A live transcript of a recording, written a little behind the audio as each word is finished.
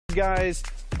guys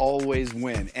always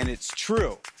win, and it's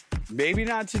true. Maybe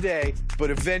not today, but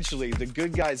eventually the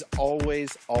good guys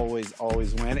always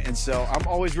win. And so I'm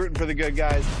always rooting for the good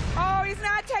guys. Oh, he's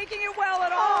not taking it well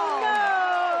at all. Oh,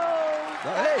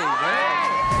 no. Hey,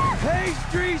 man.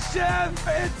 Pastry chef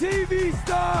and TV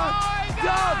star,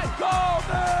 Doug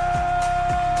Coleman.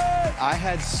 I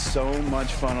had so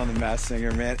much fun on The Masked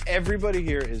Singer, man. Everybody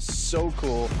here is so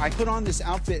cool. I put on this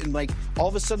outfit and, like, all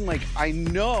of a sudden, like, I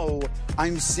know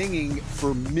I'm singing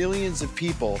for millions of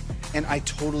people, and I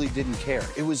totally didn't care.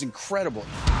 It was incredible.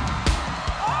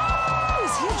 Oh,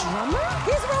 is he a drummer?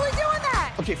 He's really doing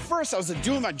that. Okay, first I was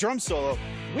doing my drum solo,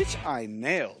 which I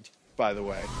nailed, by the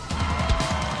way.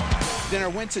 Then I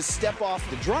went to step off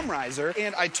the drum riser,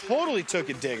 and I totally took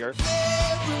a digger.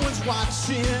 Everyone's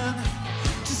watching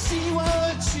to see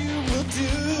what you will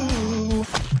do.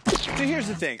 So here's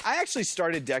the thing. I actually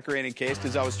started decorating cakes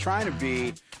because I was trying to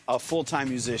be a full-time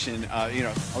musician. You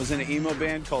know, I was in an emo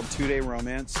band called 2 Day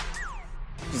Romance.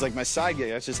 It was like my side gig.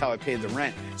 That's just how I paid the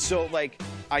rent. So, like,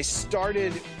 I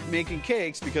started making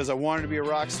cakes because I wanted to be a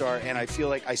rock star, and I feel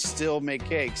like I still make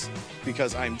cakes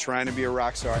because I'm trying to be a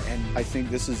rock star, and I think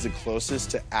this is the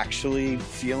closest to actually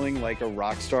feeling like a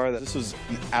rock star. This was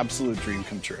an absolute dream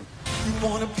come true. You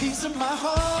want a piece of my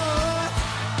heart?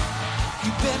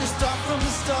 You better start from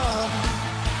the start.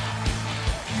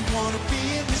 You want to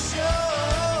be in the show.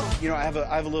 You know, I have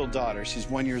a little daughter. She's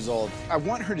 1 year old. I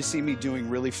want her to see me doing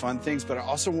really fun things, but I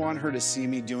also want her to see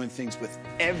me doing things with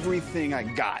everything I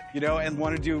got, you know, and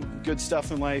want to do good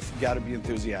stuff in life. You got to be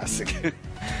enthusiastic.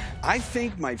 I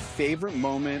think my favorite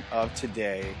moment of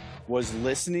today was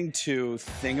listening to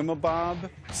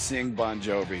Thingamabob sing Bon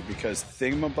Jovi, because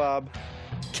Thingamabob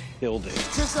killed it.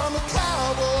 'Cause I'm a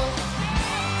cowboy,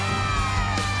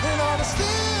 and on a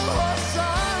steel horse I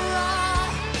ride.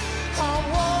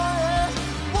 I'm wanted,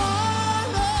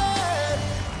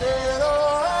 dead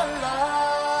or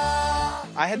alive.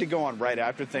 I had to go on right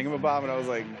after Thingamabob, and I was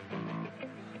like,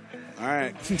 all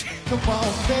right. Come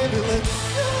on, baby,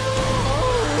 let's go.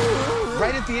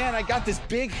 Right at the end, I got this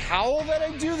big howl that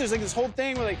I do. There's like this whole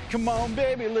thing where, like, come on,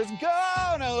 baby, let's go.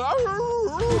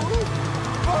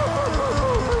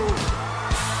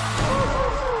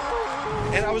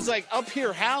 And I was like up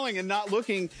here howling and not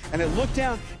looking, and I looked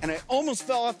down and I almost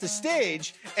fell off the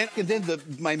stage, and then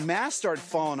my mask started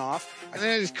falling off, and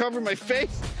then I just covered my face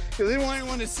because I didn't want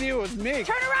anyone to see it was me.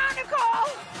 Turn around, Nicole.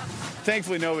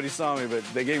 Thankfully, nobody saw me, but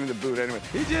they gave me the boot anyway.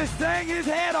 He just sang his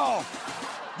head off.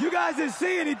 You guys didn't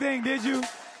see anything, did you?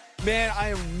 Man, I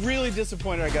am really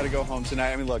disappointed I got to go home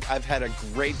tonight. I mean, look, I've had a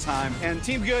great time. And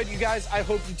Team Good, you guys, I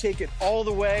hope you take it all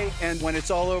the way. And when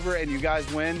it's all over and you guys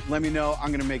win, let me know. I'm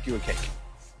going to make you a cake.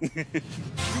 You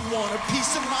want a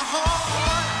piece of my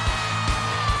heart?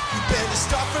 You better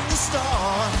start from the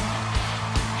start.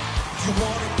 You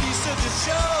want a piece of the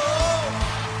show?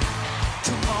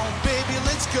 Come on, baby,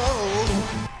 let's go.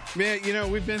 Man, you know,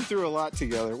 we've been through a lot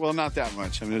together. Well, not that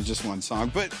much. I mean, it was just one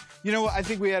song. But you know what? I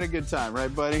think we had a good time,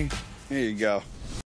 right, buddy? Here you go.